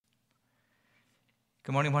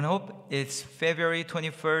Good morning, One Hope. It's February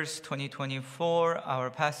 21st, 2024. Our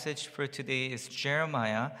passage for today is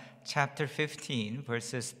Jeremiah chapter 15,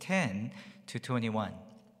 verses 10 to 21.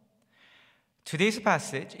 Today's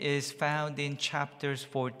passage is found in chapters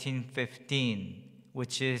 14, 15,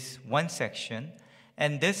 which is one section,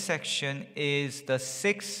 and this section is the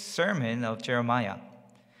sixth sermon of Jeremiah.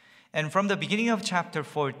 And from the beginning of chapter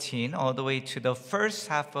 14 all the way to the first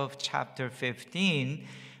half of chapter 15,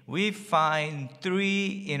 we find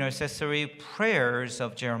three intercessory prayers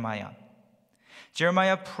of Jeremiah.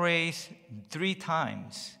 Jeremiah prays three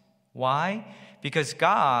times. Why? Because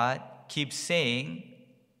God keeps saying,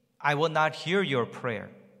 I will not hear your prayer.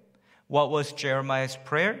 What was Jeremiah's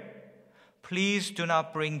prayer? Please do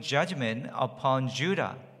not bring judgment upon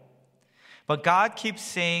Judah. But God keeps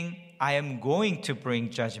saying, I am going to bring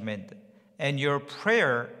judgment, and your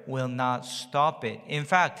prayer will not stop it. In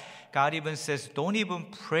fact, God even says, don't even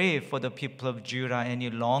pray for the people of Judah any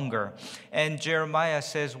longer. And Jeremiah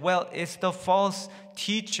says, well, it's the false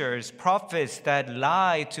teachers, prophets that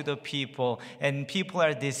lie to the people, and people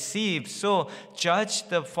are deceived. So judge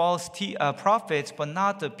the false prophets, but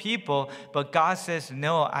not the people. But God says,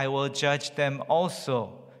 no, I will judge them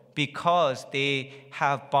also, because they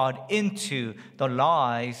have bought into the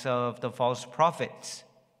lies of the false prophets.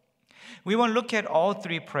 We won't look at all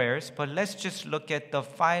three prayers, but let's just look at the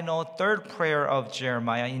final third prayer of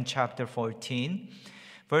Jeremiah in chapter 14.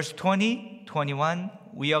 Verse 20, 21,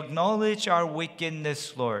 we acknowledge our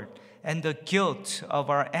wickedness, Lord, and the guilt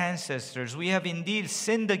of our ancestors. We have indeed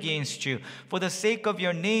sinned against you. For the sake of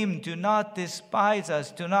your name, do not despise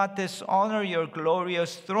us. Do not dishonor your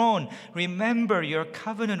glorious throne. Remember your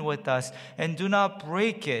covenant with us and do not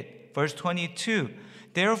break it. Verse 22,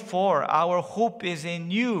 therefore, our hope is in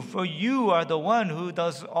you, for you are the one who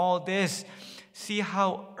does all this. See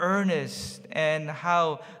how earnest and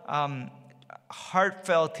how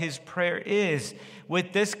heartfelt his prayer is.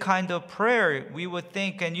 With this kind of prayer, we would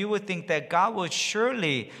think, and you would think, that God would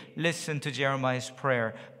surely listen to Jeremiah's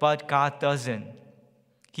prayer, but God doesn't.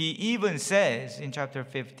 He even says in chapter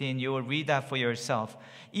 15, you will read that for yourself,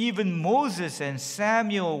 even Moses and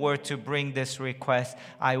Samuel were to bring this request,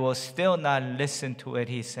 I will still not listen to it,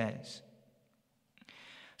 he says.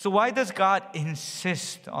 So why does God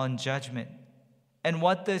insist on judgment? And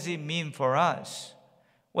what does it mean for us?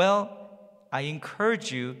 Well, I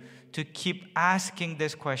encourage you to keep asking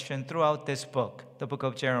this question throughout this book, the book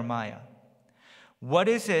of Jeremiah. What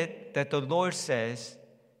is it that the Lord says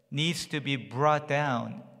needs to be brought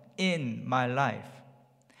down in my life?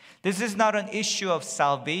 This is not an issue of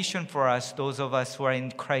salvation for us, those of us who are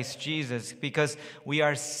in Christ Jesus, because we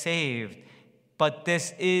are saved. But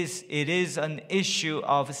it is an issue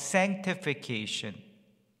of sanctification.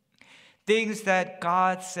 Things that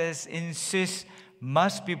God says, insists,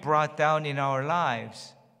 must be brought down in our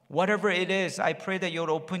lives. Whatever it is, I pray that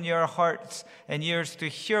you'll open your hearts and ears to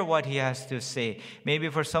hear what he has to say. Maybe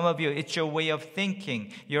for some of you, it's your way of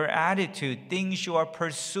thinking, your attitude, things you are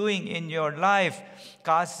pursuing in your life.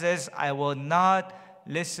 God says, I will not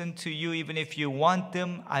listen to you even if you want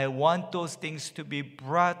them. I want those things to be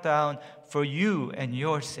brought down for you and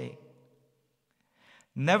your sake.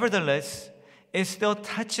 Nevertheless, it still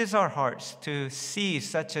touches our hearts to see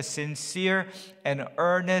such a sincere and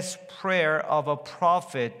earnest prayer of a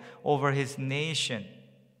prophet over his nation.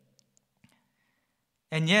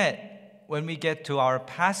 And yet, when we get to our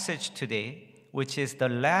passage today, which is the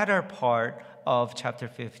latter part of chapter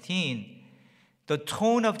 15, the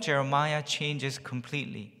tone of Jeremiah changes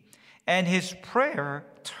completely, and his prayer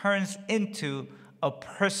turns into a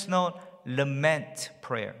personal lament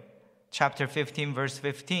prayer. Chapter 15, verse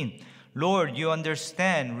 15. Lord, you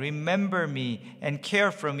understand. Remember me and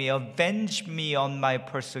care for me. Avenge me on my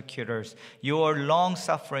persecutors. You are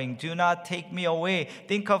long-suffering. Do not take me away.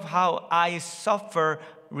 Think of how I suffer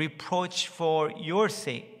reproach for your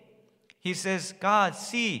sake. He says, God,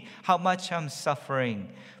 see how much I'm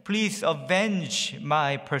suffering. Please avenge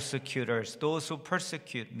my persecutors, those who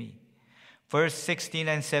persecute me. Verse 16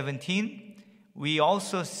 and 17, we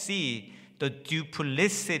also see the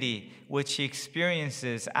duplicity which he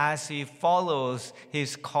experiences as he follows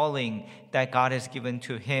his calling that God has given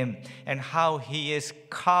to him, and how he is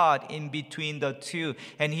caught in between the two,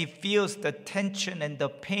 and he feels the tension and the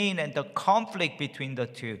pain and the conflict between the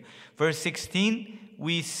two. Verse 16,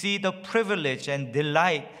 we see the privilege and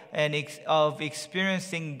delight of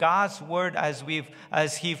experiencing God's word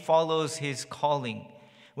as he follows his calling.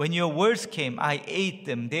 When your words came, I ate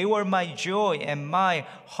them. They were my joy and my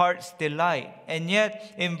heart's delight. And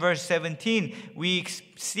yet, in verse 17, we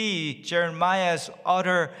see Jeremiah's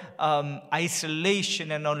utter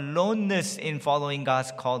isolation and aloneness in following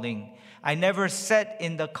God's calling. I never sat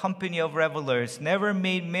in the company of revelers, never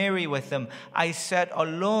made merry with them. I sat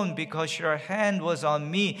alone because your hand was on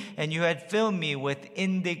me and you had filled me with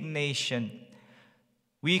indignation.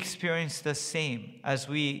 We experience the same as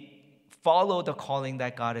we follow the calling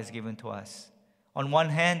that God has given to us. On one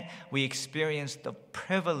hand, we experience the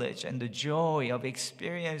privilege and the joy of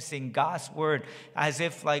experiencing God's word as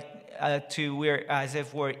if we're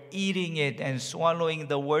eating it and swallowing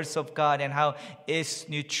the words of God, and how it's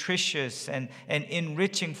nutritious and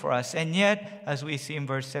enriching for us. And yet, as we see in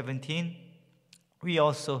verse 17, we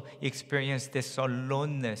also experience this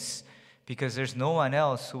aloneness because there's no one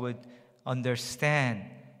else who would understand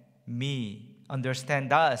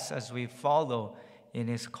us as we follow in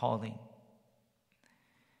His calling.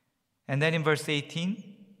 And then in verse 18,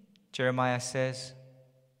 Jeremiah says,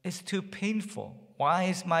 it's too painful. Why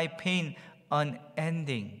is my pain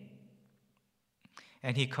unending?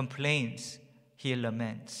 And he complains, he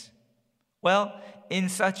laments. Well, in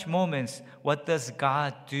such moments, what does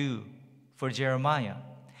God do for Jeremiah?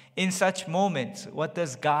 In such moments, what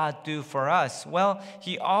does God do for us? Well,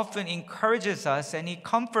 He often encourages us and He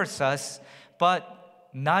comforts us, but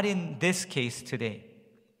not in this case today.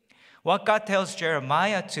 What God tells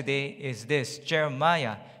Jeremiah today is this: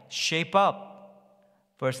 Jeremiah, shape up.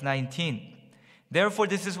 Verse 19. Therefore,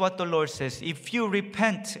 this is what the Lord says: if you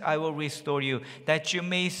repent, I will restore you, that you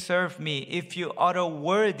may serve me. If you utter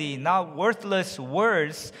worthy, not worthless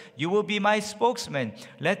words, you will be my spokesman.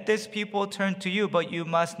 Let this people turn to you, but you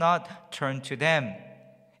must not turn to them.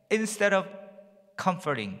 Instead of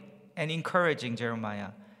comforting and encouraging Jeremiah,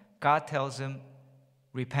 God tells him,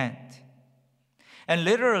 repent. And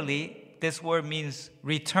literally, this word means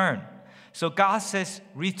return. So God says,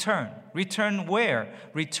 return. Return where?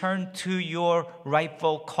 Return to your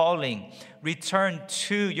rightful calling. Return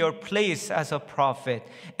to your place as a prophet.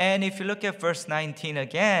 And if you look at verse 19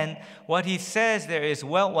 again, what he says there is,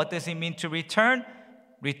 well, what does it mean to return?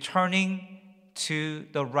 Returning to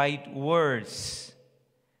the right words.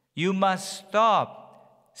 You must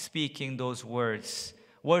stop speaking those words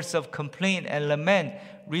of complaint and lament.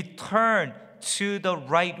 Return to the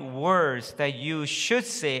right words that you should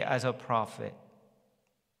say as a prophet.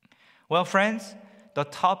 Well, friends, the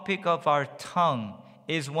topic of our tongue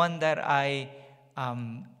is one that I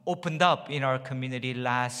opened up in our community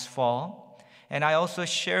last fall. And I also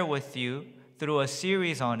share with you through a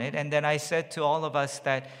series on it. And then I said to all of us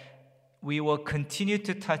that we will continue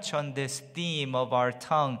to touch on this theme of our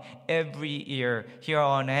tongue every year here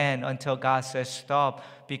on end until God says stop,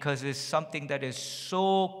 because it's something that is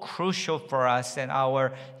so crucial for us in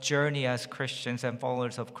our journey as Christians and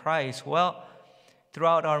followers of Christ. Well,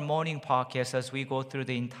 throughout our morning podcast, as we go through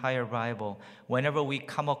the entire Bible, whenever we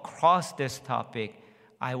come across this topic,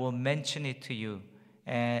 I will mention it to you,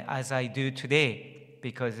 as I do today,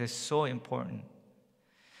 because it's so important.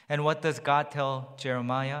 And what does God tell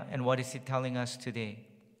Jeremiah, and what is He telling us today?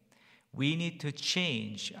 We need to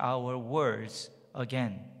change our words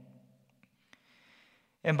again.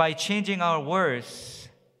 And by changing our words,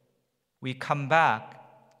 we come back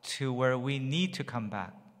to where we need to come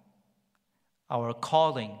back. Our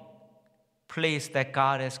calling, place that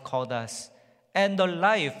God has called us, and the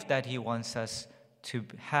life that He wants us to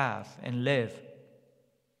have and live.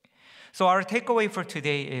 So our takeaway for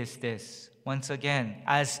today is this. Once again,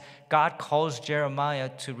 as God calls Jeremiah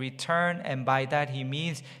to return, and by that He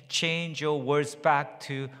means change your words back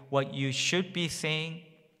to what you should be saying,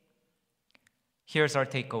 here's our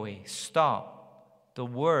takeaway. Stop the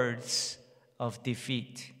words of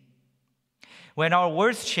defeat. When our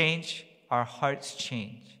words change, our hearts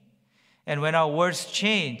change. And when our words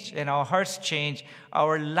change and our hearts change,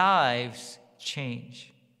 our lives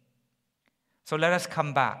change. So let us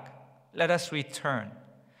come back. Let us return.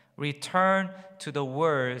 Return to the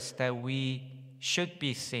words that we should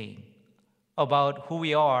be saying about who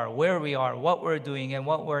we are, where we are, what we're doing, and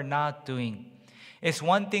what we're not doing. It's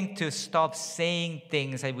one thing to stop saying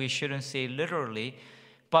things that we shouldn't say literally,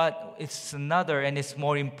 but it's another, and it's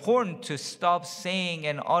more important to stop saying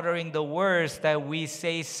and uttering the words that we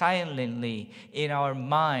say silently in our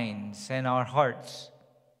minds and our hearts.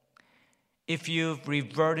 If you've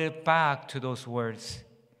reverted back to those words,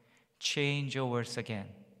 change your words again.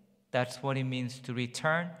 That's what it means to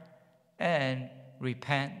return and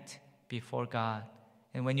repent before God.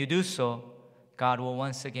 And when you do so, God will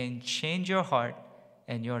once again change your heart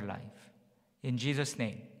and your life. In Jesus'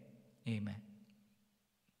 name, amen.